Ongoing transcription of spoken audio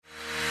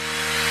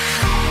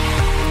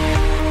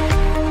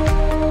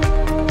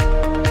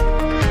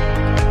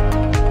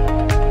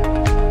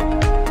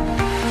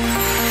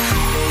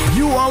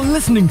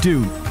listening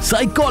to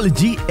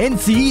Psychology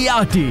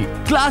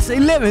NCERT, Class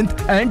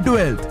 11th and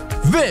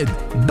 12th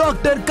with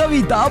Dr.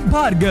 Kavita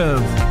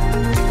Bhargav.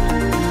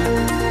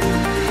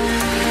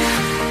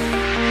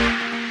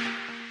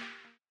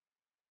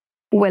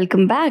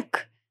 Welcome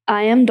back.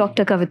 I am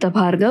Dr. Kavita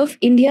Bhargav,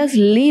 India's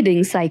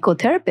leading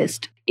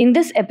psychotherapist. In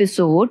this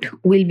episode,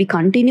 we'll be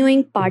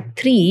continuing part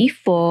 3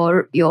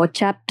 for your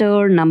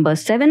chapter number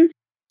 7,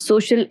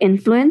 Social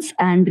Influence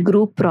and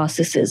Group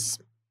Processes.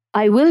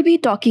 I will be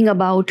talking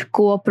about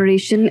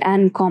cooperation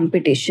and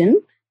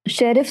competition,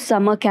 Sheriff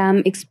Summer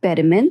Camp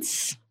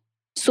experiments,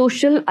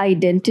 social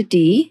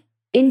identity,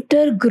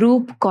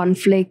 intergroup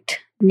conflict,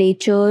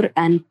 nature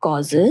and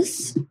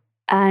causes,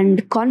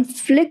 and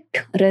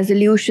conflict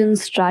resolution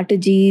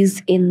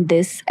strategies in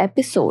this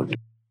episode.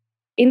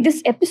 In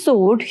this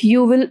episode,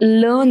 you will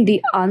learn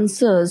the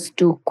answers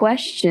to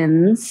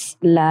questions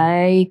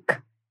like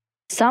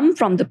some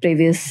from the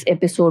previous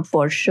episode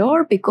for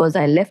sure, because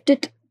I left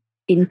it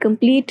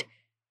incomplete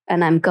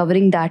and I'm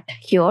covering that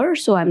here,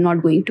 so I'm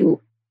not going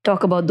to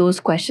talk about those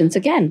questions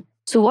again.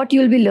 So, what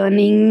you'll be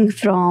learning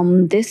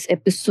from this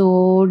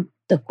episode,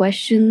 the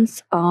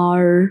questions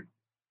are: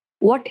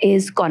 what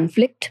is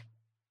conflict?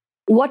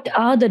 What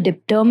are the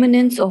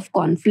determinants of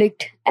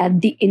conflict at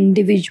the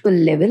individual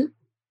level?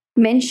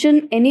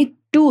 Mention any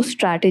 2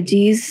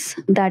 strategies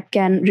that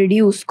can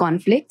reduce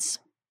conflicts.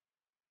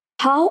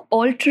 How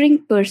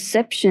altering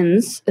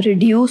perceptions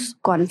reduce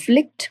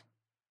conflict.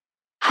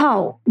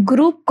 How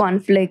group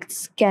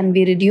conflicts can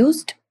be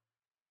reduced.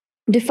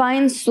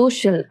 Define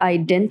social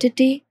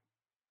identity.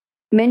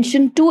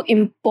 Mention 2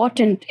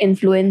 important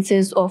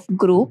influences of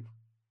group.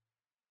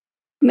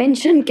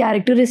 Mention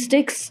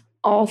characteristics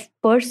of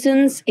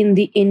persons in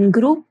the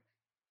in-group.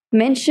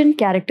 Mention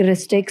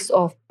characteristics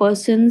of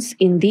persons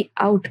in the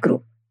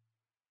out-group.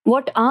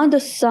 What are the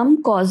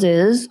some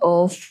causes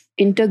of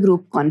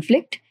intergroup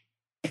conflict?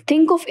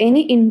 Think of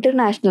any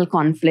international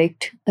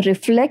conflict.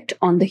 Reflect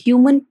on the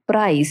human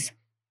price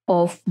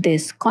of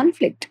this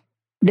conflict.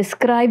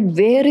 Describe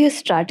various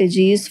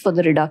strategies for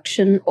the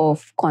reduction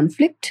of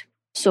conflict.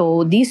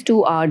 So these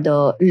 2 are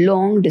the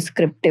long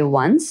descriptive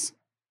ones.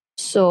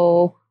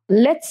 So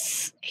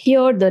let's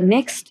hear the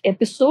next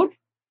episode,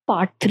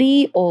 part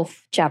 3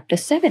 of chapter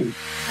 7.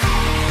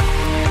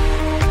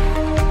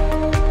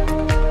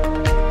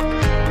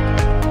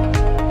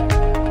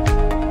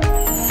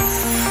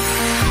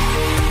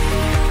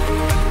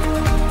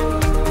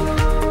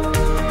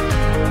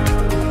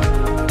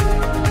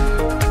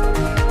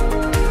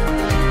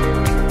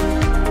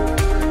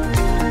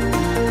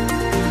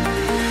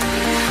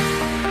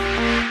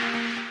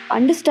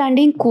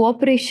 Understanding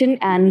cooperation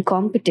and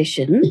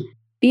competition,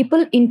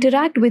 people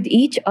interact with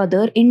each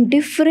other in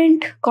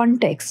different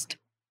contexts.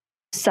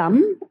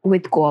 Some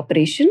with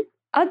cooperation,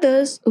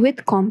 others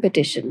with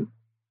competition.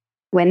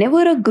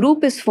 Whenever a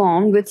group is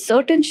formed with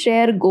certain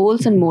shared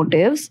goals and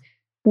motives,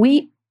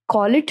 we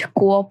call it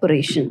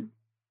cooperation.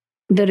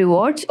 The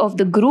rewards of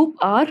the group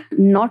are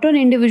not on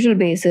individual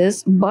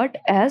basis but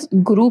as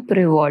group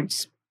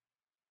rewards.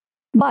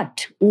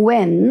 But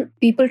when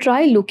people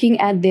try looking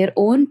at their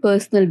own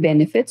personal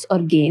benefits or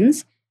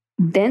gains,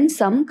 then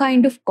some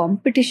kind of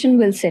competition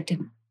will set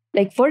in.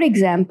 Like, for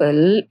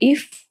example,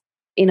 if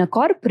in a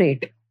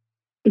corporate,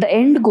 the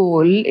end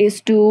goal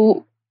is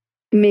to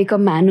make a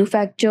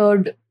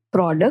manufactured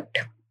product,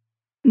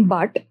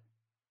 but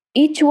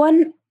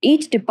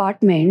each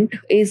department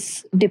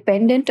is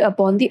dependent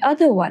upon the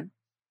other one.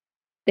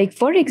 Like,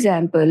 for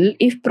example,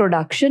 if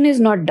production is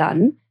not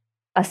done,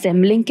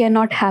 assembling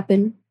cannot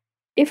happen.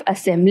 If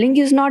assembling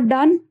is not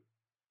done,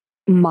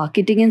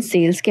 marketing and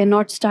sales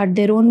cannot start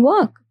their own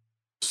work.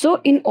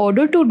 So, in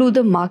order to do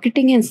the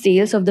marketing and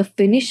sales of the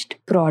finished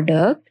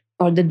product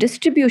or the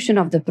distribution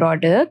of the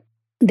product,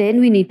 then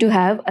we need to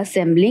have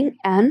assembling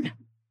and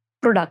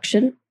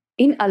production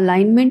in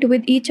alignment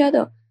with each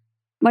other.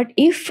 But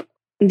if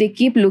they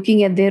keep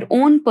looking at their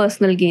own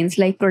personal gains,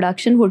 like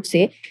production would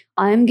say,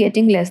 I am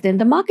getting less than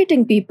the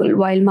marketing people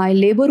while my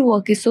labor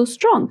work is so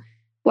strong,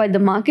 while the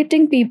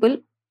marketing people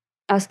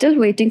are still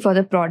waiting for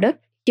the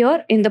product.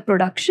 Here in the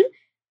production,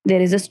 there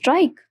is a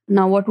strike.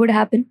 Now, what would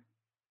happen?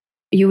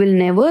 You will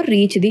never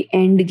reach the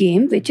end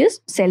game, which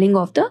is selling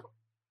of the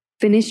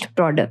finished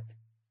product.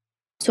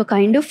 So,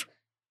 kind of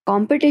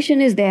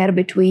competition is there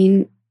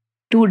between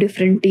 2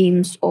 different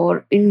teams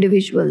or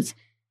individuals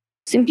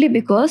simply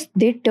because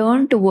they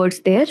turn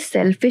towards their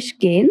selfish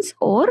gains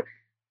or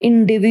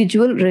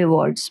individual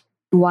rewards.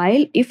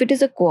 While if it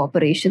is a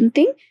cooperation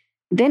thing,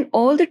 then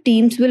all the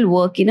teams will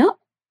work in a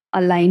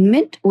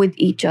alignment with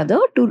each other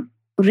to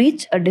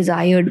reach a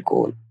desired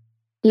goal.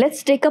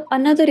 Let's take up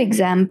another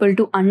example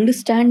to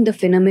understand the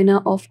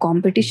phenomena of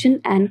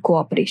competition and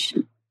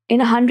cooperation. In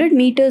a 100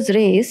 meters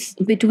race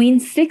between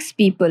 6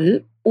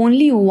 people,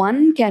 only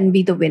one can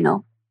be the winner.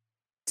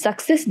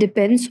 Success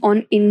depends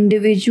on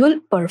individual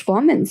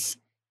performance.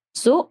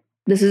 So,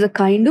 this is a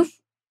kind of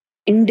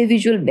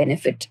individual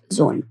benefit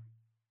zone.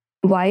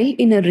 While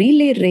in a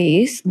relay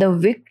race, the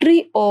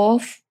victory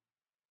of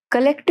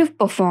collective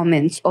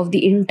performance of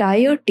the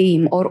entire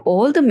team or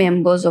all the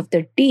members of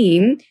the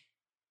team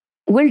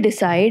will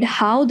decide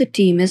how the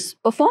team is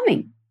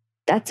performing.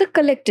 That's a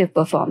collective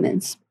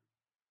performance.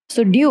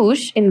 So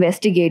Deuce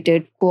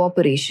investigated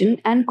cooperation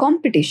and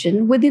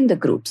competition within the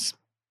groups.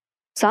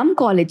 Some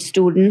college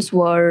students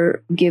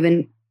were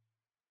given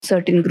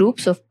certain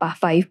groups of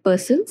 5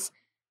 persons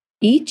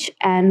each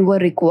and were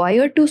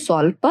required to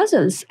solve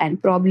puzzles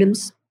and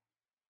problems.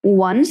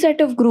 One set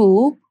of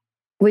group,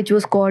 which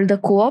was called the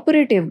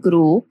cooperative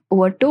group,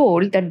 were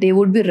told that they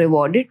would be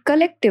rewarded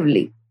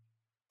collectively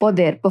for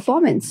their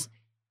performance.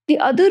 The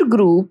other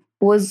group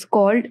was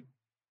called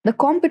the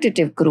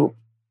competitive group.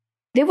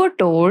 They were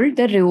told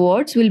the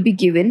rewards will be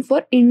given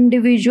for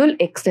individual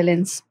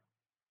excellence.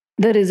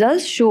 The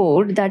results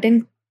showed that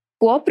in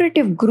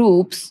cooperative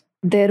groups,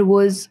 there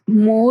was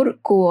more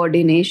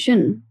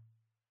coordination,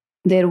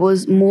 there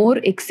was more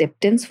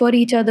acceptance for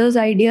each other's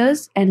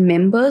ideas, and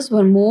members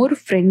were more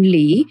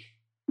friendly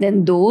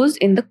than those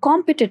in the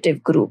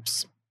competitive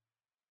groups.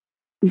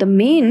 The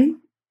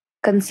main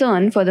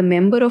concern for the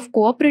member of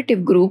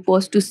cooperative group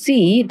was to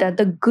see that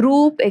the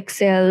group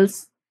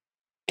excels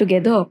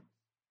together.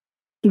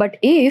 But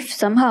if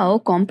somehow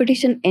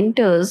competition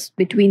enters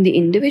between the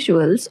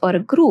individuals or a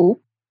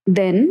group,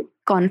 then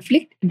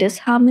conflict,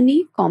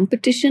 disharmony,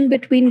 competition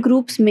between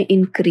groups may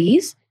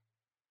increase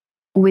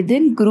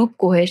within group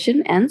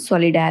cohesion and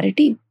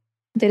solidarity.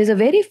 There is a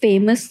very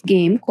famous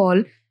game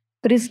called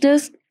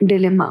Prisoner's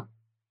Dilemma,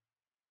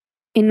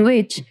 in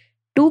which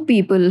two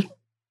people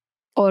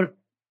or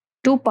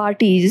two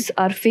parties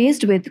are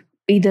faced with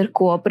either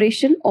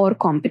cooperation or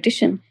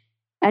competition.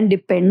 And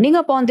depending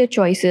upon their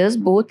choices,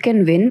 both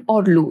can win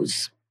or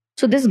lose.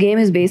 So, this game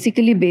is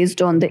basically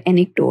based on the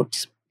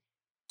anecdotes.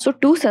 So,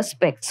 two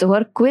suspects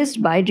were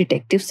quizzed by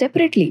detectives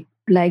separately,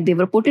 like they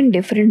were put in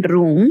different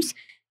rooms,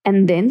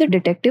 and then the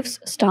detectives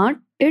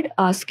started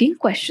asking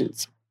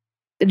questions.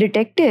 The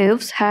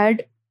detectives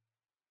had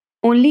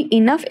only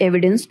enough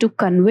evidence to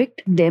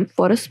convict them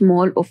for a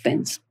small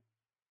offense.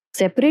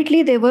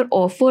 Separately, they were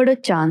offered a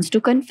chance to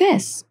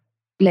confess.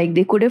 Like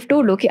they could have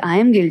told, okay, I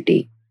am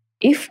guilty.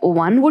 If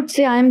one would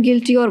say I am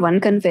guilty or one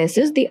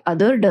confesses, the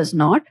other does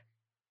not,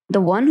 the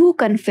one who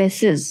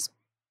confesses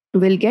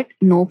will get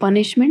no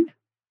punishment,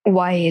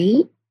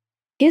 while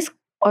his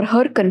or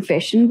her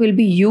confession will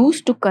be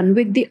used to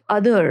convict the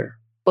other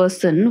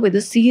person with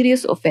a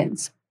serious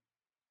offense.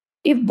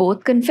 If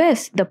both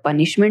confess, the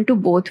punishment to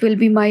both will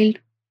be mild.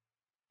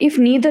 If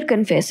neither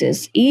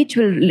confesses, each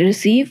will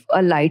receive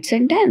a light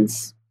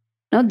sentence.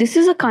 Now, this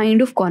is a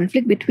kind of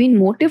conflict between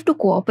motive to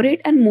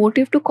cooperate and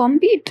motive to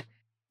compete.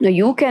 Now,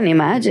 you can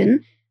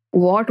imagine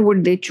what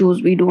would they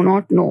choose, we do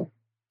not know.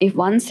 If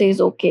one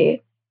says,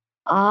 okay,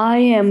 I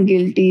am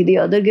guilty, the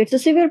other gets a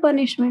severe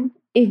punishment.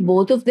 If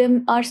both of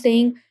them are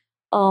saying,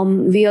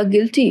 we are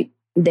guilty,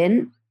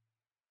 then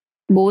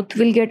both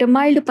will get a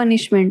mild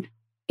punishment.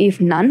 If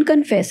none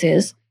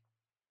confesses,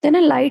 then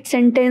a light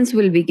sentence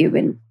will be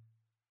given.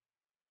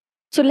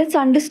 So let's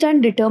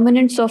understand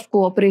determinants of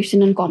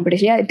cooperation and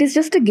competition. Yeah, it is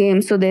just a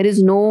game, so there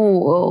is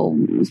no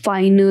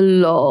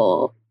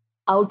final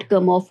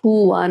outcome of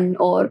who won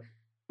or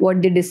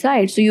what they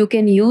decide. So you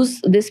can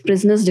use this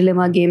prisoner's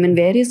dilemma game in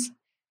various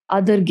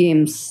other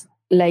games,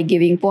 like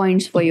giving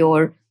points for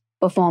your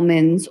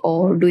performance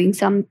or doing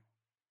some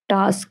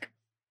task.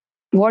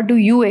 What do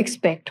you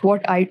expect?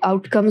 What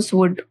outcomes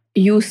would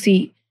you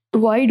see?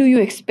 Why do you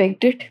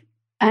expect it?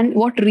 And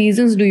what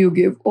reasons do you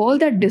give? All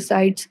that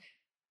decides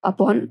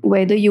upon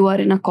whether you are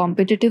in a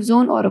competitive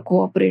zone or a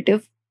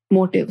cooperative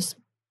motives.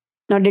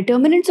 Now,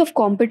 determinants of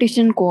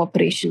competition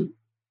cooperation.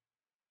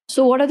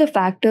 So, what are the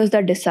factors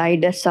that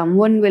decide that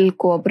someone will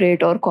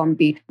cooperate or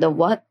compete?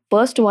 The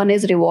first one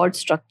is reward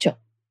structure.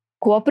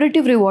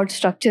 Cooperative reward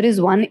structure is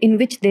one in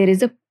which there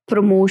is a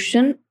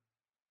promotion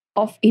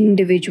of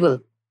individual.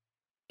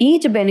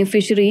 Each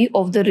beneficiary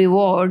of the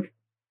reward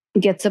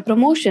gets a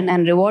promotion,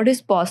 and reward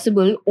is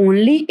possible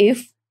only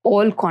if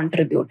all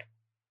contribute.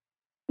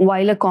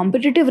 While a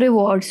competitive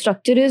reward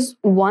structure is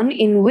one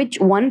in which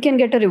one can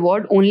get a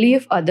reward only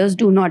if others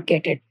do not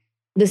get it.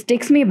 This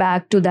takes me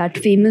back to that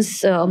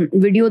famous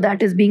video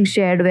that is being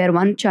shared where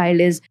one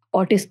child is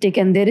autistic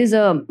and there is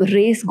a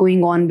race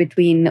going on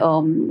between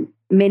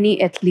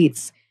many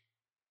athletes.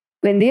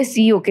 When they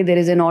see, okay, there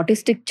is an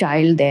autistic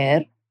child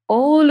there,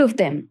 all of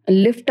them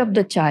lift up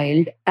the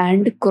child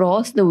and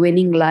cross the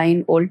winning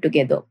line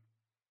altogether.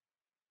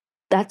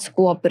 That's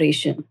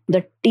cooperation.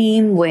 The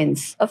team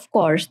wins. Of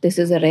course, this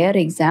is a rare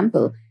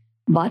example,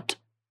 but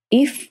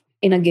if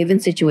in a given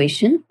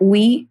situation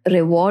we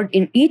reward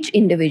in each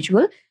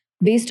individual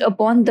based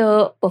upon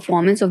the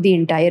performance of the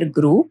entire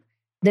group,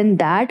 then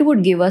that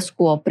would give us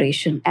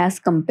cooperation as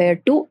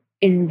compared to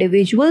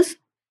individuals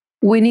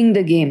winning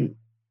the game.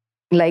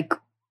 Like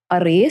a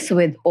race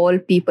with all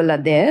people are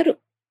there,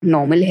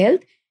 normal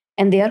health,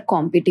 and they are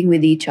competing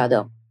with each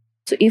other.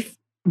 So if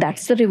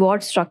that's the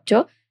reward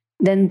structure,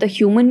 then the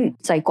human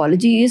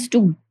psychology is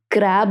to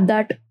grab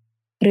that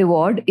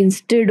reward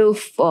instead of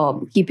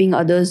keeping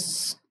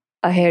others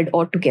ahead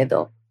or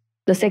together.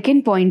 The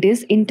second point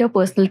is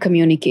interpersonal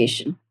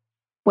communication.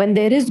 When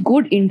there is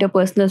good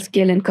interpersonal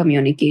skill and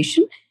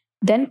communication,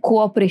 then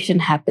cooperation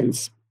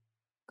happens.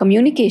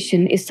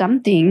 Communication is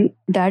something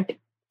that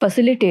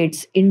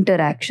facilitates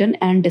interaction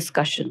and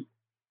discussion.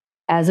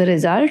 As a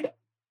result,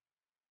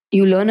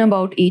 you learn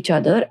about each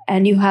other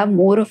and you have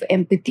more of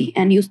empathy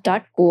and you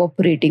start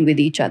cooperating with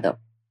each other.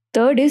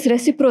 Third is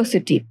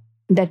reciprocity.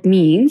 That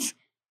means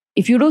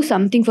if you do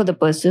something for the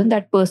person,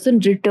 that person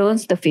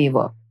returns the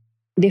favor.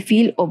 They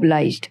feel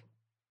obliged.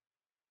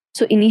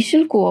 So,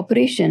 initial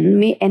cooperation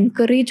may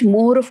encourage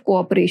more of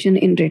cooperation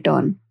in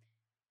return,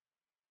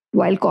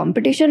 while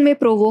competition may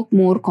provoke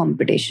more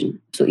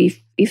competition. So,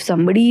 if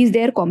somebody is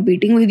there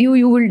competing with you,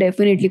 you will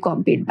definitely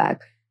compete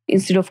back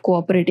instead of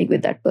cooperating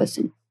with that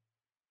person.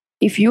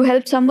 If you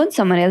help someone,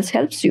 someone else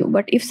helps you.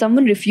 But if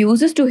someone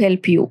refuses to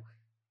help you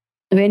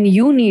when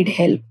you need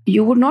help,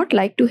 you would not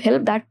like to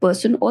help that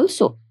person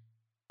also.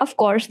 Of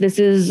course, this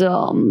is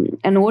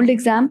an old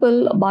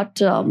example,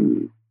 but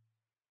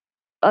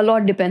a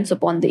lot depends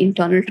upon the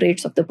internal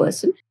traits of the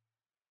person.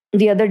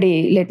 The other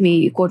day, let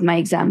me quote my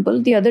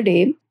example. The other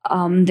day,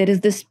 there is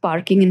this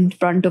parking in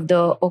front of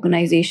the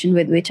organization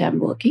with which I'm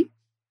working.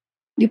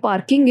 The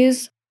parking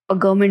is a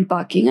government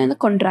parking, and the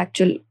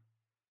contractual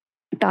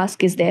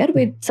task is there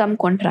with some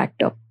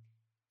contractor.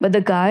 But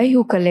the guy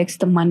who collects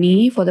the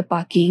money for the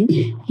parking,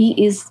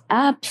 he is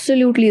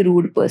absolutely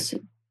rude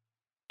person.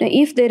 Now,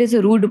 if there is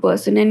a rude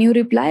person and you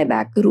reply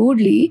back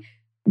rudely,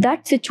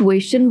 that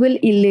situation will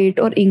elate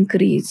or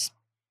increase.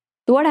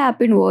 So what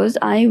happened was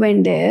I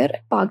went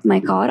there, parked my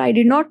car. I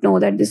did not know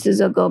that this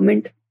is a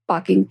government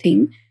parking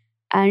thing.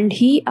 And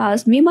he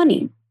asked me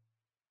money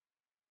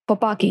for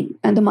parking.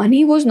 And the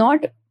money was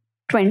not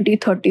 20,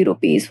 30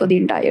 rupees for the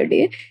entire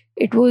day.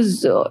 It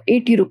was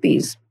 80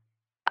 rupees.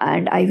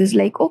 And I was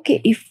like, okay,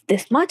 if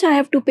this much I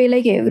have to pay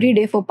like every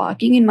day for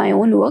parking in my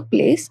own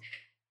workplace,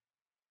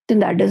 then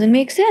that doesn't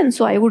make sense.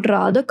 So I would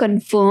rather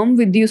confirm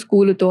with the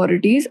school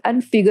authorities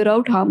and figure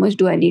out how much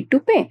do I need to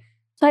pay.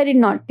 So I did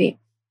not pay.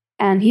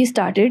 And he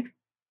started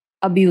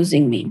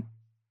abusing me.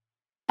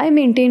 I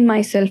maintained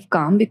myself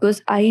calm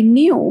because I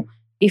knew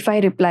if I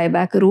reply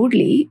back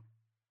rudely,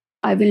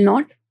 I will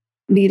not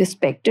be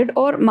respected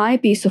or my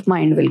peace of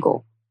mind will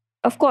go.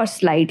 Of course,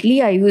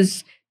 slightly I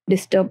was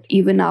disturbed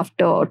even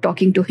after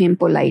talking to him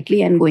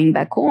politely and going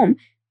back home.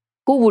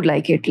 Who would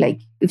like it?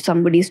 Like if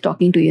somebody is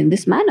talking to you in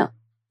this manner.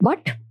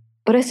 But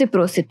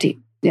reciprocity,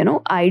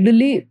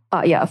 ideally,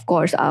 yeah, of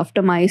course,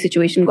 after my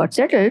situation got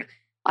settled,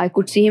 I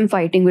could see him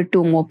fighting with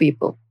two more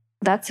people.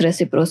 That's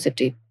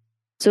reciprocity.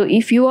 So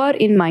if you are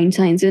in mind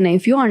science and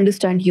if you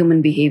understand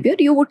human behavior,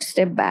 you would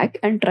step back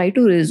and try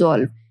to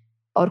resolve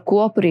or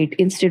cooperate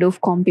instead of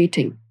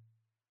competing.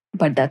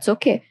 But that's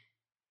okay.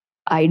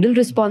 Ideal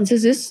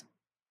responses is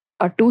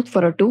a tooth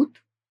for a tooth,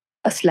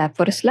 a slap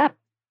for a slap.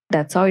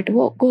 That's how it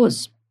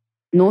goes.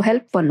 No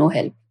help for no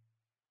help.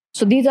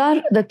 So these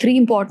are the three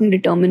important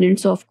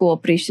determinants of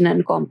cooperation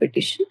and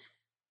competition.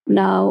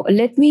 Now,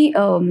 let me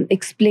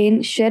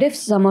explain Sheriff's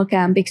summer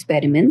camp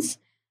experiments,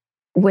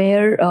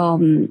 where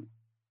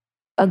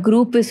a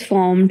group is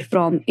formed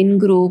from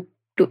in-group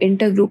to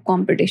intergroup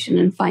competition,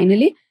 and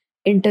finally,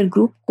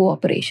 intergroup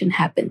cooperation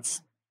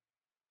happens.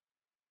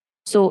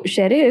 So,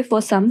 Sheriff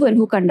was someone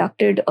who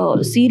conducted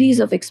a series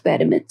of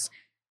experiments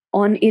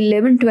on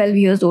 11, 12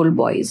 years old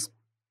boys,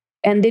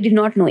 and they did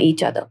not know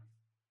each other.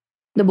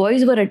 The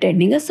boys were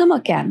attending a summer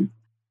camp.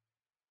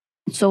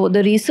 So,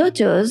 the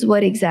researchers were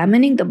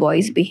examining the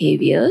boys'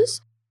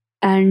 behaviors,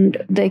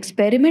 and the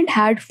experiment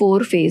had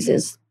four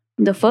phases.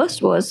 The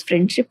first was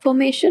friendship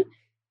formation,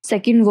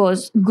 second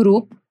was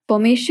group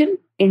formation,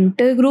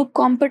 intergroup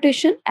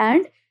competition,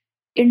 and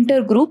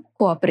intergroup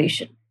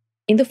cooperation.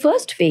 In the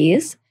first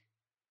phase,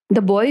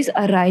 the boys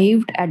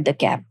arrived at the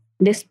camp.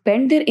 They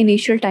spent their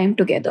initial time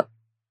together.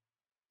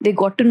 They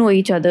got to know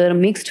each other,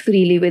 mixed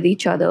freely with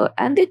each other,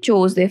 and they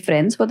chose their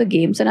friends for the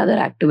games and other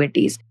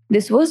activities.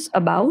 This was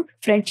about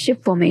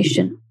friendship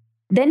formation.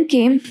 Then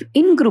came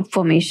in group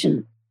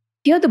formation.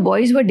 Here, the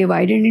boys were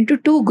divided into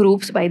two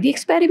groups by the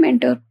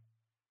experimenter.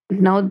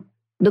 Now,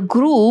 the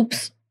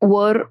groups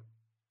were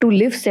to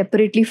live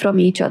separately from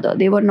each other,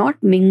 they were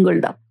not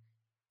mingled up.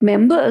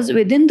 Members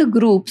within the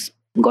groups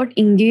got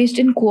engaged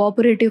in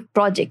cooperative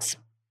projects,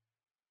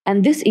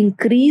 and this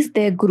increased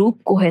their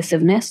group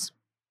cohesiveness.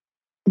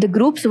 The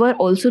groups were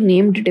also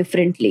named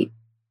differently,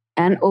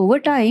 and over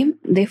time,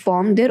 they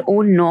formed their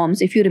own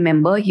norms. If you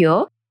remember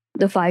here,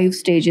 the 5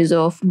 stages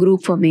of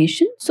group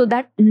formation, so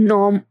that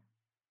norm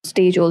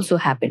stage also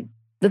happened.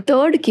 The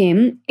third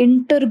came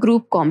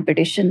intergroup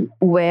competition,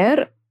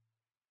 where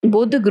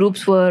both the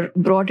groups were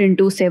brought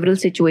into several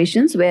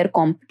situations where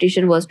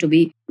competition was to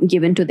be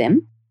given to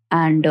them.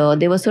 And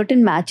there were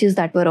certain matches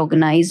that were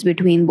organized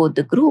between both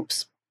the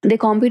groups. They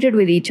competed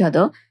with each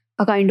other.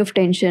 A kind of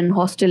tension,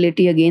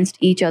 hostility against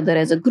each other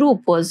as a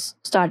group was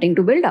starting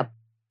to build up.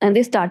 And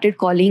they started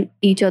calling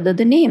each other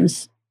the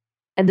names.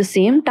 At the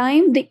same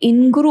time, the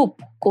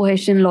in-group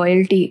cohesion,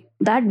 loyalty,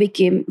 that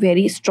became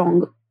very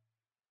strong.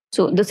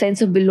 So the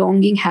sense of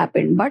belonging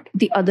happened, but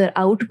the other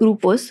out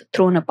group was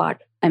thrown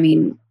apart. I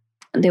mean,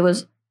 there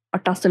was a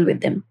tussle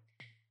with them.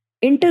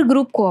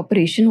 Intergroup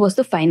cooperation was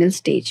the final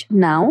stage.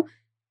 Now,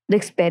 the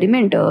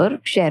experimenter,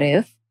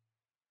 Sheriff,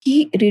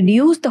 he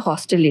reduced the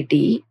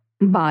hostility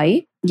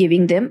by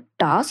giving them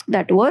tasks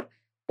that were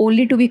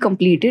only to be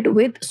completed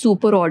with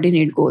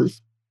superordinate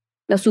goals.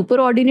 The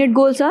superordinate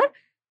goals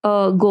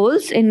are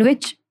goals in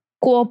which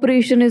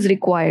cooperation is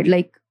required,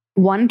 like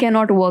one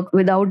cannot work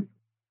without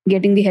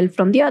getting the help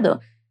from the other.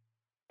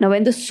 Now,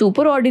 when the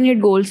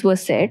superordinate goals were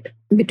set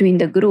between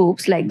the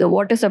groups, like the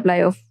water supply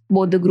of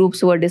both the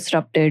groups were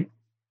disrupted,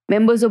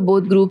 members of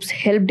both groups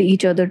helped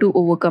each other to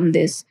overcome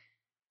this.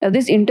 Now,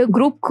 this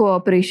intergroup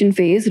cooperation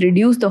phase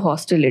reduced the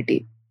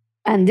hostility,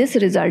 and this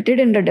resulted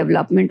in the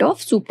development of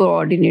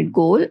superordinate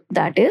goal,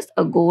 that is,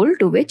 a goal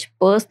to which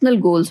personal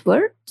goals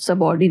were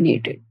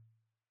subordinated.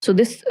 So,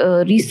 this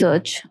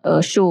research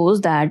shows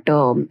that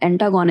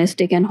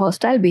antagonistic and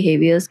hostile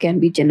behaviors can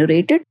be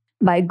generated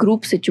by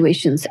group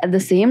situations. At the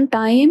same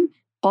time,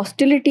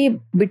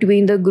 hostility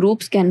between the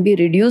groups can be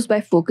reduced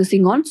by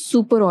focusing on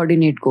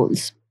superordinate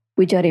goals,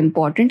 which are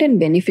important and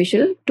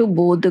beneficial to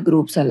both the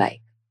groups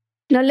alike.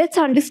 Now, let's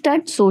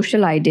understand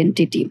social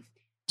identity.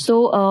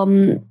 So,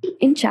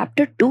 in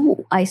chapter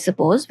 2, I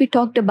suppose, we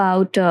talked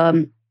about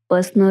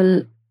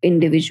personal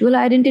individual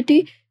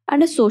identity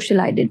and a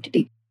social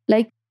identity.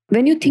 Like,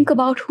 when you think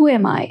about who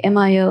am I? Am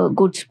I a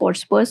good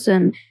sports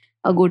person,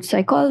 a good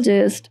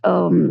psychologist,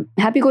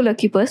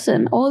 happy-go-lucky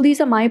person? All these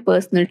are my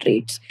personal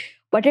traits.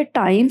 But at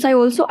times, I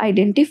also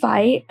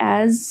identify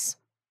as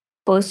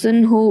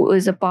person who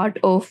is a part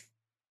of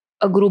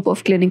a group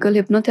of clinical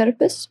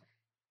hypnotherapists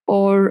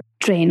or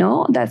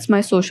trainer. That's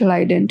my social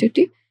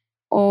identity,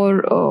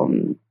 or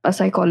a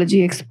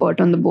psychology expert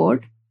on the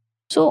board.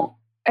 So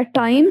at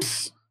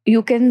times,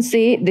 you can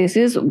say this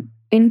is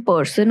in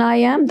person I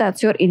am,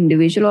 that's your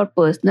individual or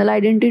personal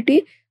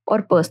identity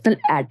or personal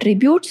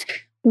attributes,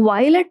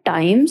 while at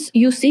times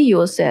you see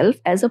yourself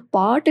as a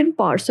part and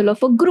parcel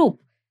of a group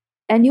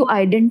and you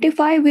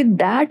identify with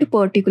that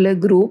particular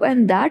group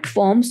and that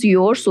forms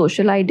your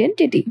social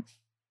identity.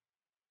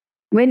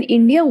 When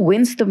India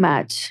wins the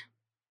match,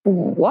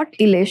 what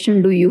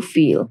elation do you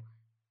feel?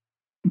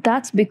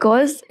 That's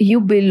because you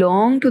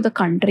belong to the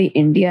country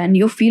India and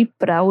you feel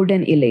proud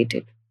and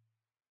elated.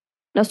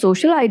 Now,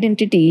 social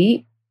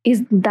identity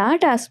is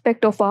that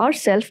aspect of our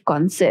self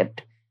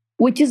concept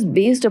which is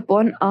based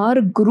upon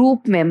our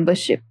group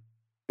membership.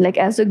 Like,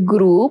 as a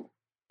group,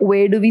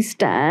 where do we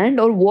stand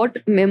or what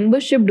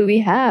membership do we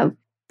have?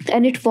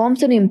 And it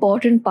forms an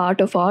important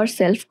part of our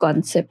self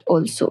concept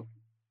also.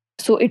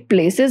 So, it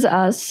places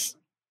us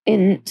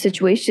in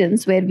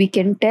situations where we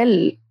can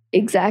tell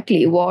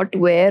exactly what,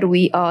 where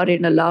we are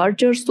in a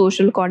larger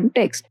social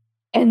context,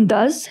 and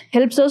thus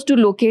helps us to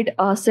locate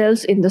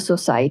ourselves in the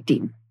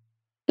society.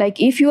 Like,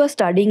 if you are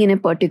studying in a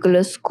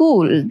particular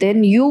school,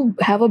 then you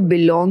have a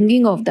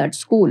belonging of that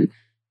school.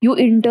 You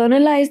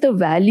internalize the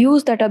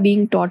values that are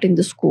being taught in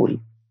the school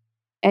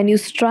and you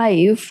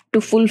strive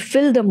to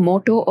fulfill the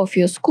motto of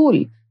your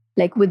school.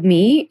 Like with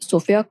me,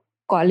 Sophia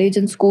College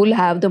and School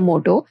have the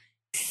motto,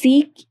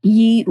 seek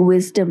ye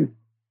wisdom.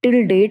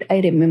 Till date, I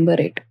remember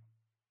it.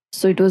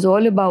 So it was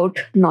all about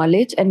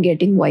knowledge and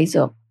getting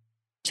wiser.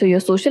 So your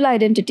social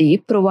identity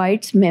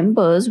provides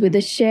members with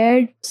a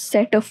shared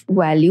set of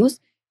values,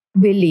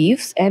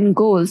 beliefs, and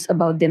goals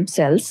about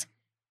themselves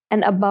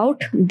and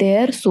about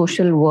their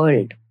social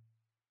world.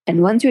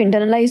 And once you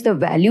internalize the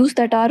values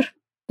that are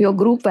your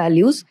group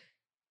values,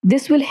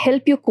 this will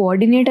help you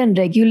coordinate and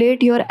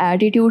regulate your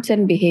attitudes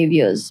and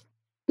behaviors.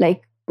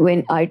 Like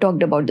when I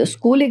talked about the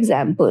school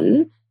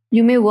example,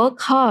 you may work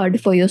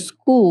hard for your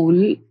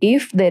school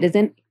if there is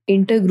an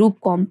intergroup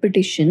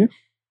competition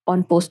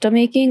on poster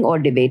making or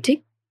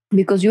debating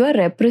because you are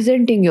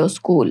representing your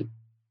school.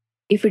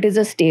 If it is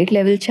a state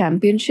level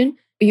championship,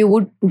 you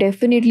would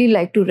definitely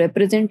like to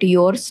represent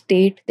your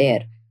state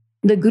there.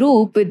 The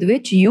group with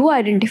which you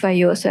identify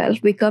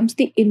yourself becomes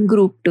the in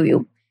group to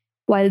you,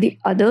 while the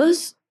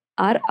others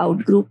are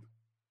out group.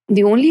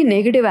 The only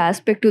negative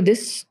aspect to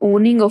this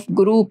owning of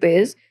group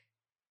is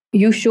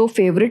you show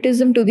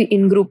favoritism to the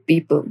in group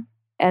people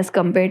as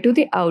compared to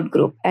the out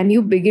group, and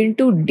you begin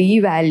to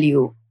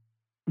devalue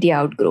the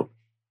out group.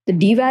 The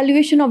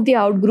devaluation of the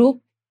out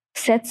group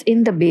sets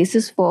in the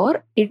basis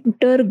for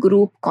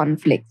intergroup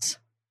conflicts.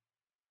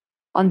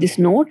 On this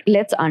note,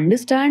 let's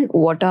understand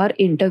what are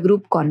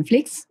intergroup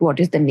conflicts, what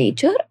is the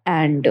nature,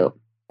 and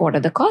what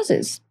are the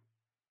causes.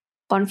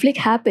 Conflict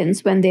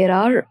happens when there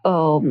are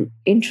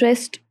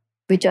interests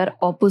which are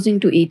opposing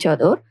to each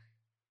other.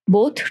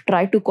 Both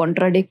try to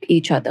contradict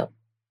each other.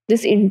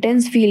 This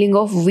intense feeling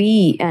of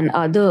we and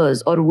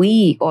others, or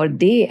we or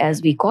they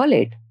as we call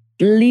it,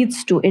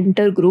 leads to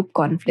intergroup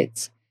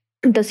conflicts.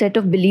 The set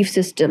of belief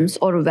systems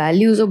or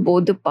values of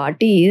both the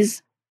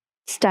parties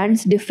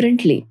stands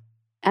differently,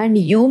 and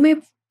you may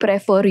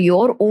prefer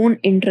your own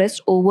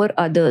interest over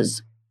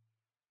others.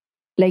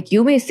 Like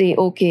you may say,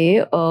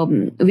 okay,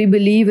 we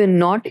believe in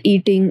not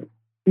eating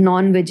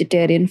non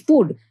vegetarian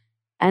food,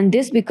 and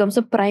this becomes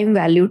a prime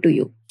value to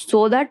you.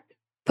 So that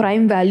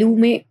prime value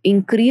may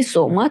increase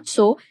so much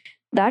so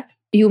that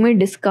you may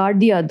discard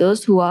the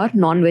others who are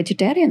non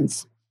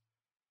vegetarians.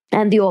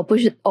 And the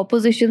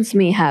oppositions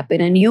may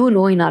happen. And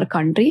in our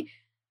country,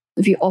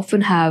 we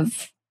often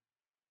have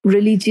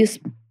religious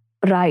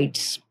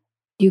rights.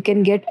 You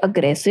can get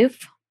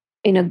aggressive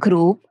in a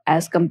group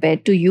as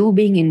compared to you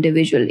being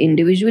individual.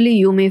 Individually,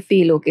 you may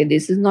feel, okay,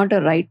 this is not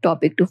a right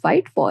topic to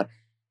fight for.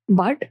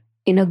 But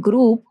in a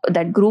group,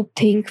 that group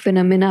think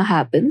phenomena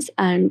happens,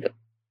 and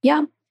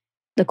yeah,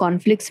 the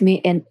conflicts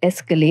may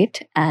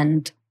escalate,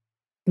 and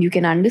you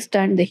can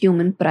understand the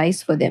human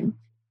price for them.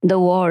 The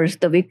wars,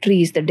 the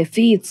victories, the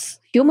defeats,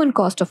 human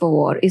cost of a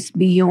war is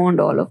beyond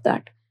all of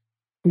that.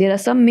 There are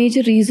some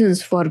major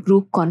reasons for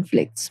group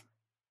conflicts.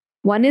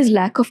 One is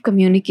lack of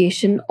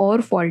communication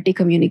or faulty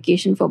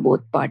communication for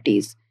both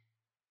parties.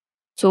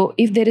 So,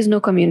 if there is no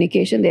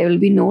communication, there will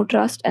be no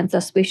trust and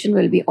suspicion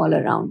will be all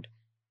around.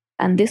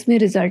 And this may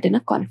result in a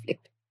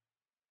conflict.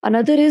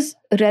 Another is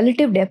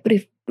relative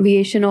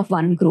deprivation of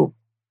one group,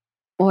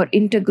 or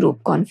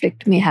intergroup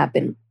conflict may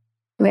happen.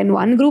 When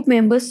one group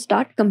members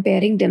start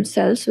comparing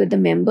themselves with the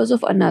members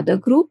of another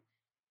group,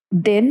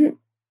 then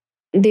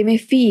they may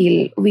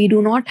feel we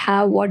do not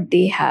have what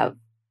they have,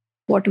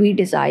 what we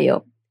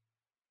desire.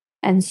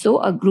 And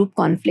so a group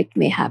conflict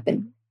may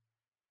happen.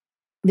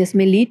 This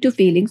may lead to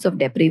feelings of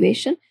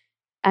deprivation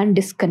and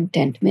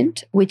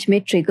discontentment, which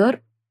may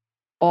trigger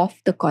off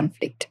the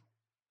conflict.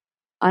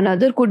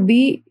 Another could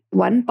be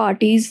one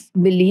party's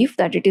belief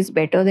that it is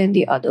better than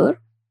the other,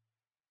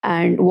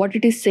 and what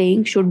it is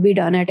saying should be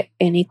done at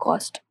any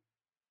cost.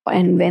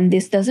 And when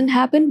this doesn't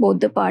happen, both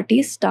the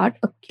parties start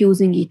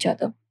accusing each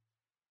other.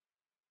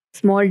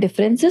 Small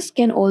differences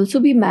can also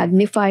be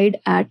magnified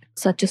at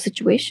such a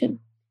situation.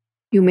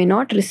 You may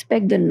not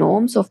respect the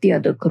norms of the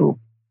other group.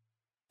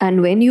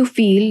 And when you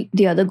feel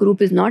the other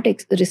group is not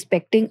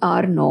respecting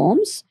our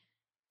norms,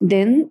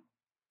 then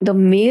the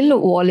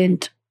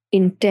malevolent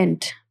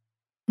intent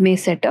may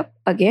set up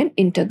again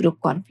intergroup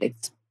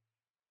conflicts.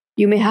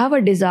 You may have a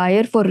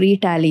desire for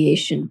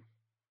retaliation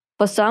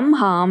for some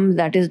harm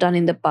that is done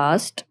in the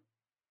past.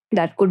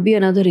 That could be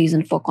another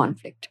reason for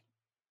conflict.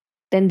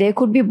 Then there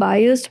could be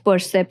biased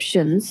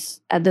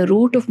perceptions at the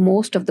root of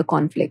most of the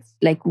conflicts,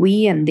 like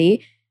we and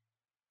they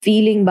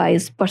feeling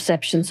biased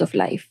perceptions of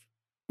life.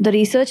 The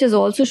research has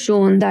also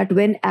shown that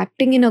when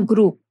acting in a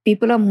group,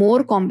 people are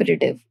more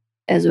competitive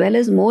as well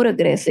as more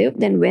aggressive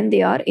than when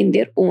they are in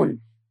their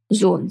own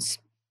zones.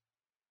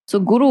 So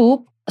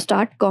group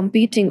start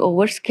competing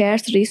over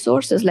scarce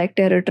resources like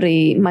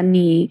territory,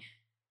 money,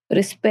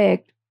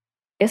 respect,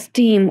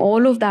 esteem,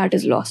 all of that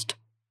is lost.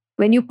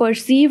 When you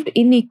perceived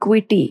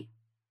inequity,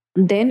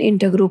 then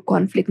intergroup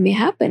conflict may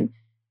happen.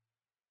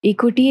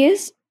 Equity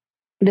is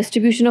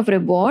distribution of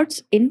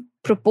rewards in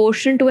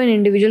proportion to an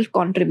individual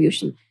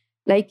contribution.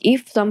 Like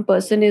if some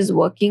person is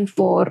working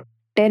for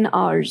 10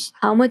 hours,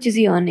 how much is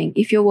he earning?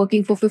 If you're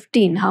working for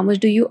 15, how much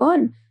do you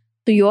earn?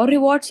 So your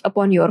rewards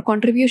upon your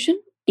contribution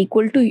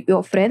equal to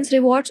your friends'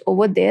 rewards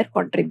over their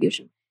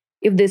contribution.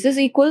 If this is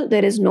equal,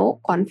 there is no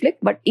conflict.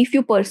 But if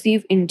you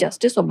perceive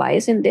injustice or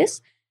bias in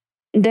this,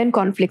 then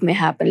conflict may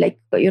happen. Like,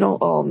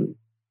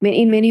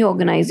 in many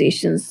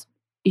organizations,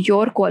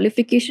 your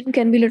qualification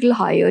can be a little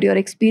higher, your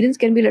experience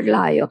can be a little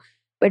higher.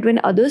 But when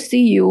others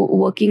see you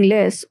working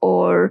less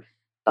or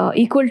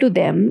equal to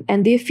them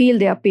and they feel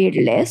they are paid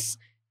less,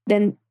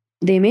 then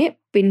they may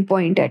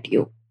pinpoint at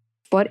you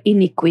for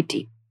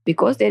inequity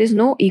because there is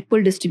no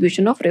equal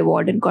distribution of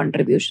reward and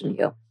contribution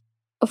here.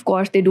 Of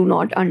course, they do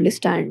not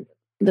understand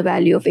the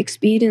value of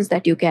experience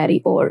that you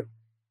carry or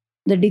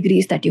the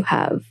degrees that you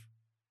have.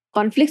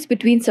 Conflicts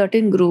between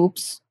certain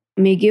groups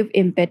may give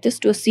impetus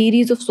to a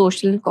series of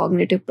social and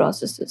cognitive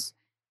processes.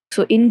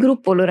 So, in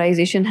group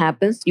polarization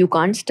happens, you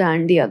can't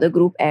stand the other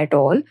group at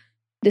all.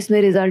 This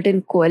may result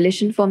in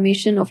coalition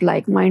formation of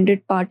like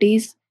minded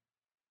parties,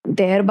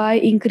 thereby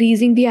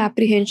increasing the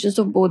apprehensions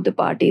of both the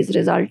parties,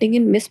 resulting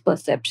in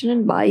misperception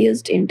and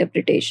biased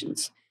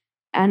interpretations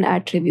and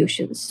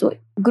attributions. So,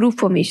 group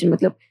formation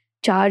मतलब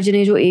चार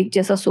जने जो एक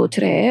जैसा सोच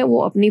रहे हैं वो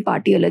अपनी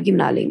पार्टी अलग ही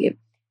बना लेंगे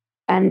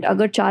एंड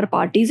अगर चार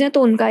पार्टीज हैं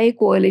तो उनका एक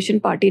कोएलिशन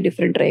पार्टी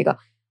डिफरेंट रहेगा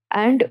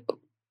एंड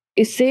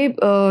इससे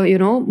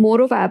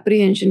मोर ऑफ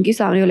एप्रीहेंशन की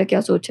सामने वाला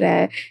क्या सोच रहा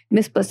है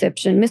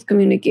मिसपरसेप्शन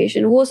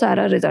मिसकम्युनिकेशन वो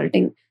सारा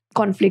resulting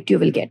conflict you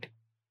will get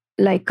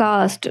like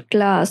caste,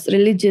 class,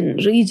 religion,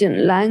 region,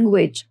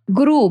 language,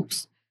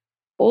 groups,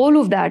 all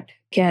of that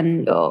can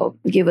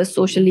give us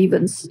social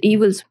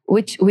evils,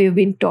 which we've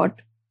been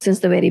taught since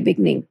the very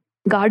beginning.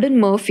 Gordon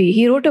Murphy,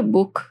 he wrote a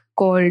book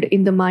called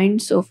In the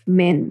Minds of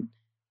Men.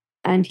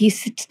 And he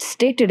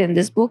stated in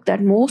this book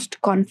that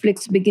most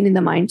conflicts begin in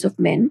the minds of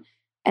men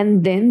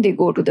and then they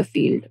go to the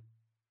field.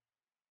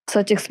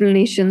 Such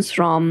explanations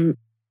from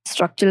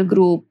structural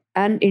group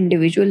and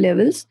individual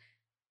levels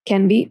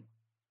can be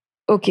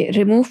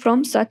removed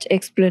from such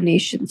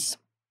explanations.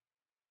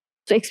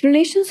 So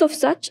explanations of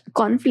such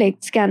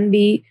conflicts can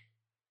be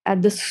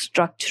at the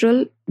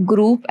structural,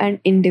 group, and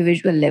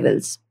individual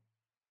levels.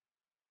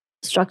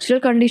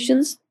 Structural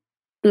conditions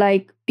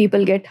like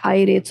people get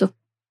high rates of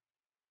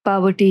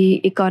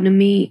poverty,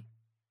 economy,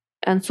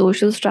 and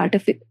social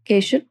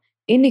stratification,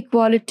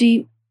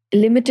 inequality,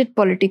 limited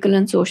political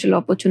and social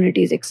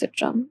opportunities,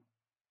 etc.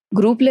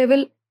 Group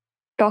level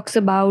talks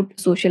about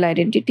social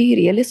identity,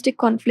 realistic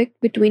conflict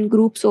between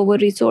groups over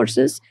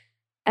resources,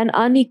 and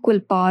unequal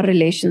power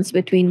relations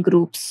between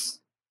groups.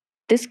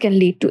 This can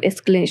lead to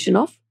escalation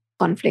of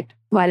conflict.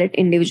 While at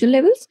individual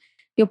levels,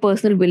 your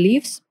personal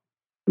beliefs,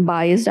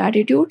 biased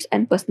attitudes,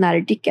 and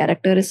personality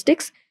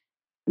characteristics,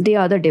 they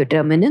are the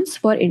determinants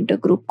for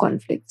intergroup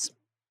conflicts.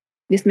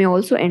 This may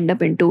also end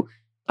up into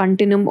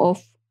continuum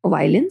of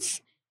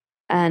violence,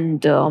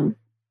 and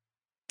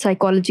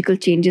psychological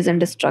changes and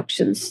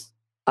destructions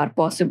are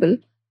possible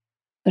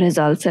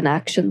results and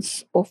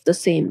actions of the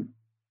same.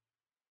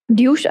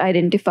 Dush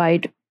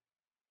identified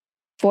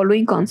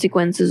following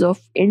consequences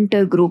of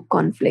intergroup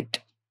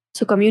conflict.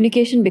 So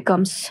communication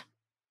becomes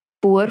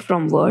poor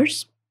from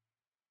worse.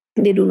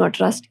 They do not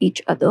trust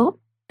each other,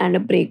 and a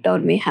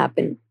breakdown may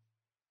happen,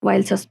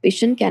 while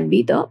suspicion can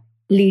be the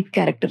lead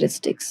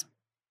characteristics.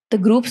 The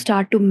groups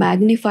start to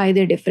magnify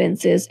their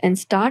differences and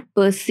start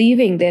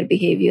perceiving their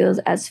behaviors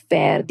as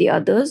fair, the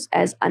others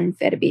as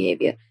unfair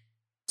behavior.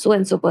 So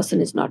and so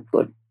person is not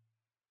good.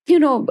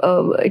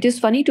 It is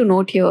funny to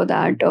note here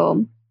that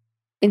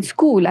in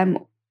school, I'm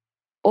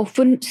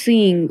often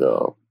seeing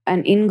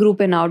an in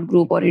group and out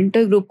group or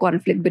intergroup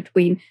conflict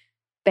between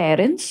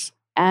parents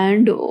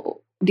and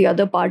the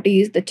other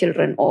party is the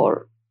children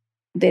or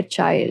their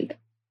child.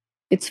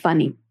 It's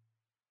funny.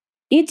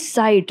 Each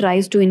side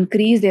tries to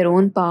increase their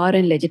own power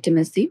and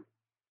legitimacy.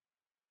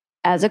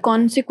 As a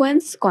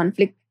consequence,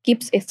 conflict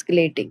keeps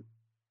escalating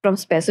from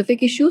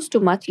specific issues to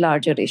much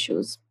larger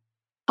issues.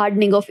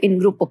 Hardening of in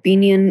group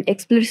opinion,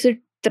 explicit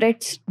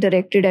threats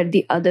directed at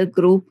the other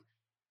group,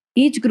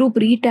 each group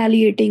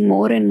retaliating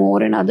more and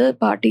more, and other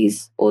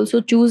parties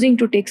also choosing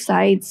to take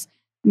sides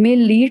may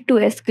lead to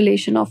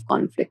escalation of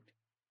conflict.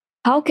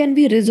 How can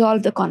we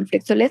resolve the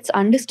conflict? So let's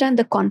understand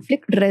the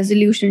conflict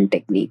resolution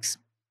techniques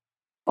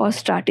or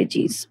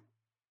strategies.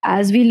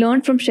 As we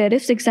learned from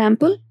Sheriff's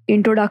example,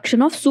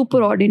 introduction of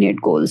superordinate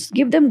goals.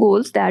 Give them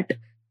goals that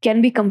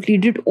can be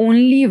completed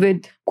only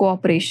with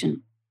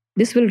cooperation.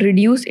 This will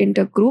reduce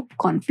intergroup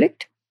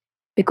conflict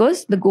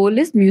because the goal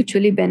is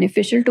mutually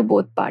beneficial to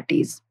both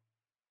parties.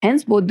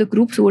 Hence, both the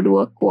groups would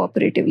work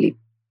cooperatively.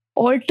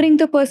 Altering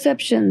the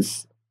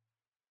perceptions.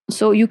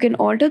 So you can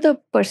alter the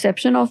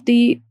perception of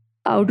the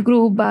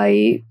outgroup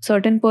by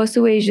certain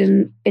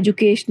persuasion,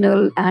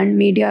 educational, and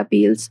media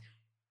appeals,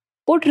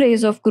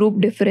 portrays of group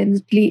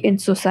differently in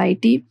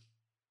society,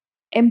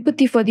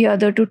 empathy for the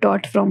other to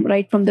taught from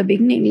right from the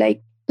beginning.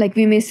 Like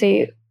we may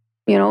say,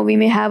 we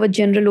may have a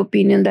general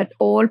opinion that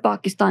all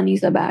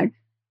Pakistanis are bad.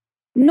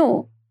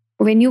 No,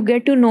 when you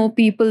get to know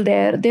people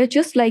there, they're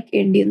just like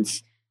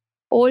Indians.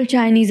 All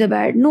Chinese are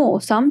bad. No,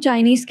 some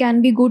Chinese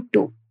can be good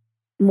too.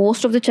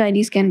 Most of the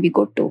Chinese can be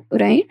good too,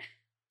 right?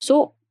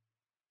 So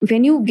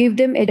when you give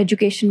them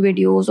education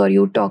videos or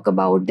you talk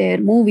about their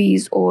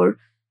movies or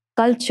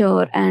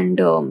culture and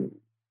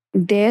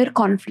their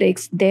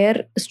conflicts,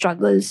 their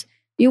struggles,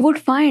 you would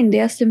find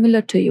they are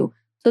similar to you.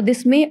 So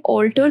this may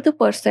alter the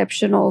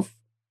perception of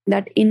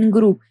that in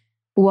group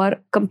who are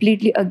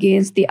completely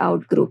against the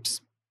out groups.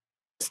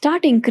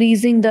 Start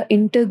increasing the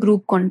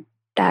intergroup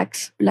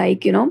contacts,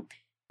 like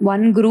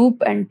one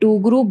group and two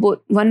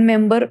group. One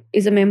member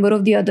is a member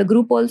of the other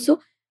group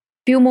also.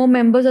 Few more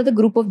members are the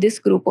group of this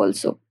group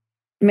also.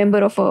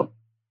 Member of a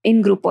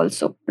in group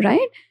also,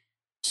 right?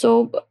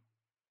 So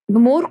the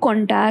more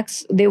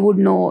contacts they would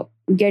know,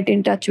 get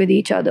in touch with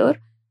each other,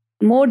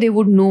 more they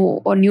would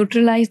know or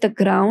neutralize the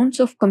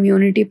grounds of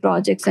community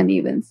projects and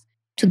events.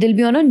 So they'll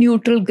be on a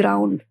neutral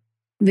ground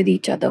with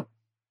each other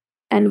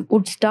and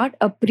would start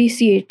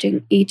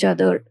appreciating each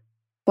other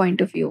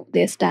point of view,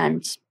 their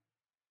stands.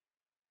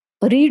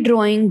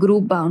 Redrawing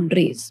group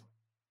boundaries.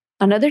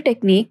 Another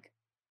technique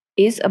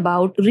is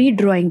about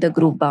redrawing the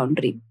group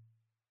boundary,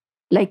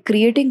 like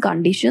creating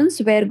conditions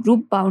where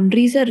group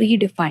boundaries are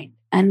redefined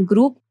and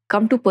group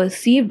come to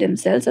perceive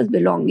themselves as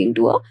belonging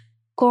to a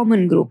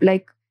common group.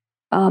 Like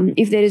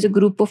if there is a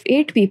group of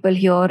 8 people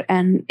here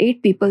and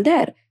 8 people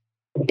there,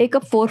 take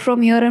up 4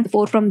 from here and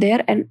 4 from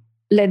there and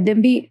let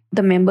them be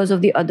the members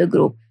of the other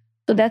group.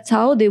 So that's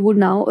how they would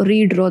now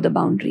redraw the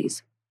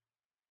boundaries.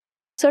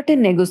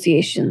 Certain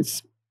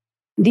negotiations.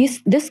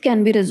 This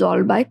can be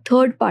resolved by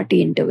third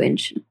party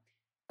intervention.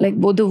 Like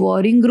both the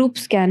warring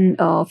groups can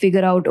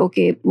figure out,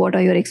 okay, what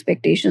are your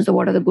expectations or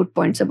what are the good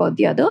points about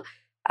the other,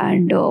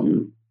 and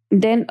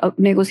then a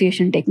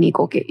negotiation technique.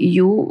 Okay,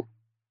 you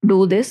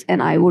do this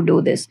and I would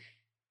do this.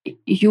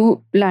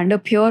 You land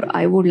up here,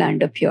 I would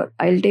land up here.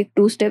 I'll take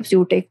 2 steps,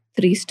 you take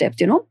 3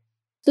 steps.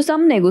 So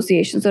some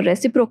negotiations or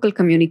reciprocal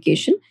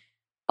communication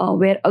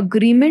where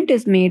agreement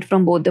is made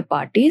from both the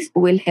parties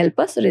will help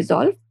us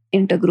resolve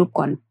intergroup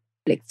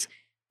conflicts.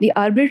 The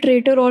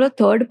arbitrator or a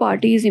third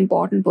party is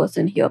important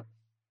person here.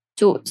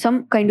 So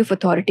some kind of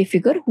authority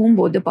figure whom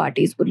both the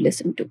parties would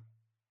listen to.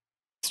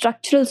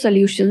 Structural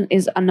solution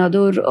is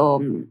another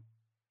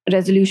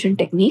resolution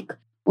technique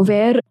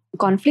where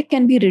conflict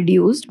can be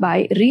reduced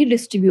by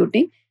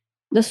redistributing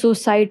the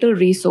societal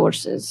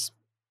resources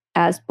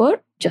as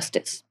per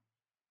justice,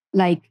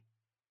 like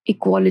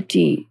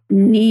equality,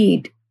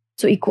 need.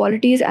 So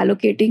equality is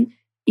allocating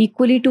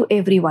equally to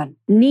everyone.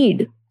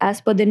 Need,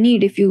 as per the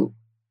need, if you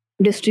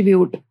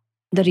distribute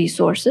the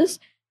resources,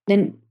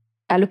 then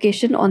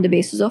allocation on the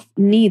basis of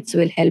needs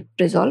will help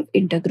resolve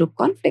intergroup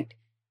conflict.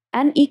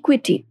 And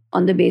equity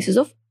on the basis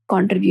of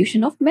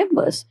contribution of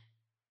members.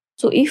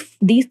 So if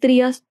these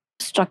three are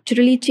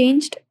structurally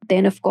changed,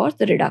 then of course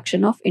the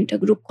reduction of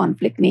intergroup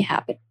conflict may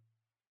happen.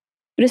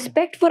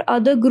 Respect for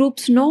other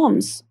groups'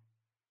 norms.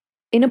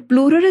 In a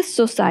pluralist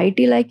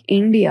society like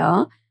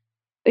India,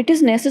 it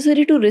is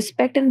necessary to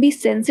respect and be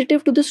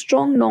sensitive to the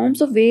strong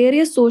norms of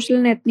various social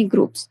and ethnic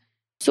groups.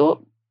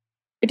 So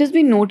it has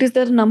been noticed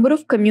that a number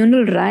of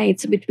communal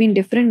rights between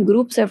different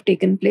groups have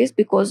taken place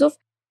because of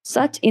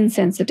such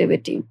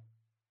insensitivity.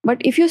 But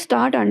if you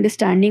start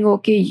understanding,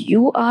 okay,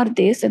 you are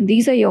this and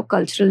these are your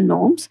cultural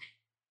norms,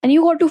 and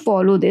you got to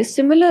follow this.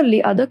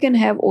 Similarly, other can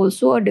have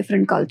also a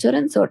different culture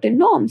and certain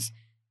norms,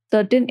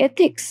 certain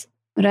ethics,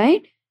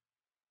 right?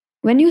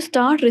 When you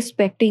start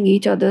respecting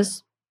each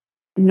other's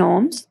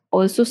norms,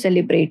 also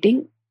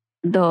celebrating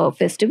the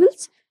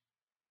festivals,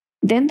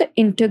 then the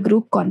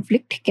intergroup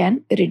conflict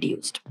can be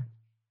reduced.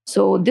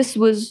 So this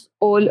was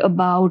all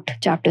about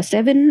chapter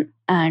 7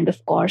 and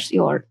of course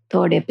your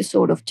third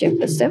episode of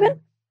chapter 7.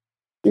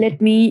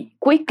 Let me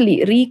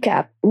quickly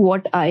recap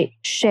what I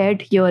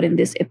shared here in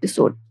this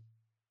episode.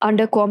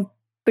 Under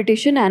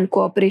competition and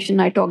cooperation,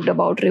 I talked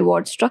about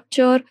reward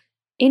structure,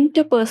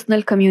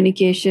 interpersonal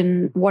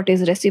communication, what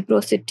is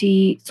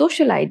reciprocity,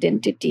 social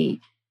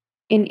identity.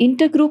 In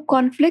intergroup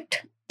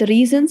conflict, the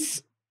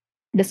reasons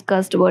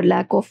discussed were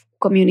lack of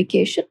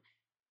communication,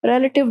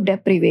 relative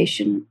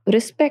deprivation,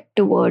 respect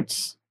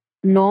towards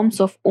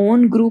norms of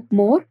own group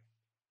more,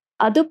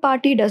 other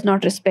party does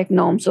not respect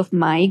norms of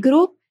my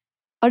group,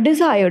 a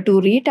desire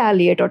to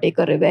retaliate or take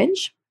a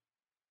revenge,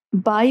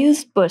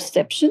 biased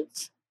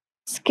perceptions,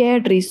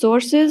 scared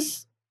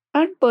resources,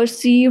 and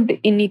perceived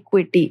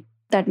inequity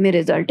that may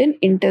result in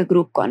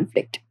intergroup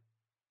conflict.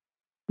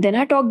 Then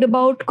I talked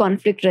about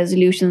conflict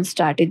resolution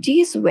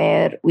strategies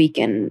where we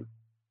can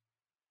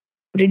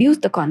reduce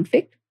the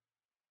conflict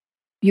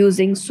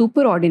using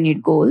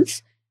superordinate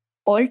goals,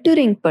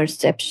 altering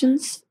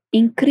perceptions,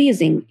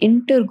 increasing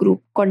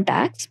intergroup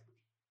contacts,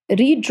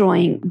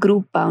 redrawing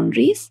group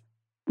boundaries,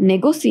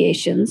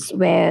 negotiations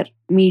where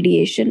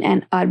mediation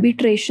and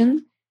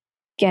arbitration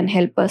can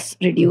help us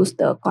reduce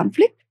the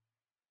conflict.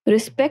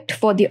 Respect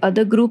for the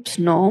other group's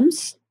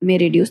norms may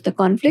reduce the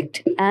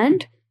conflict,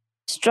 and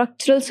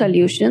structural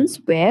solutions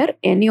where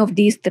any of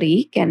these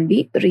three can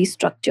be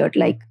restructured,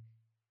 like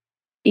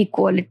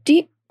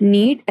equality,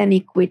 need, and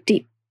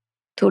equity.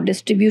 So,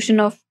 distribution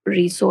of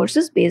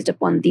resources based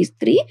upon these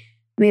three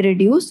may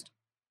reduce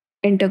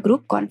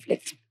intergroup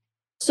conflicts.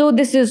 So,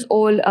 this is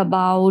all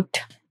about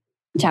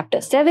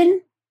chapter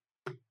 7.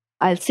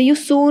 I'll see you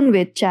soon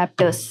with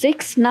chapter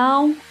 6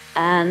 now.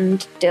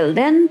 And till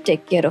then,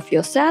 take care of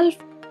yourself.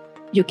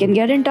 You can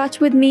get in touch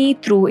with me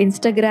through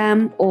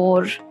Instagram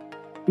or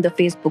the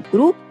Facebook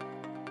group.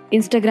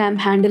 Instagram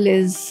handle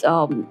is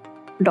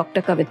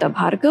Dr. Kavita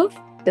Bhargav.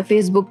 The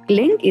Facebook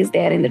link is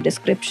there in the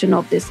description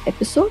of this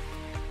episode.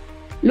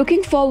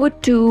 Looking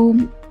forward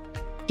to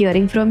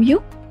hearing from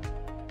you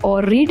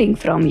or reading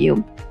from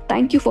you.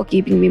 Thank you for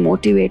keeping me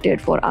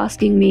motivated, for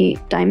asking me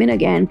time and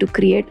again to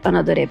create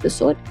another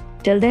episode.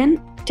 Till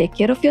then, take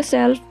care of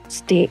yourself,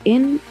 stay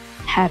in,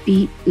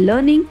 happy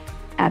learning,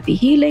 happy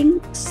healing,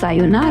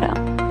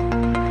 sayonara.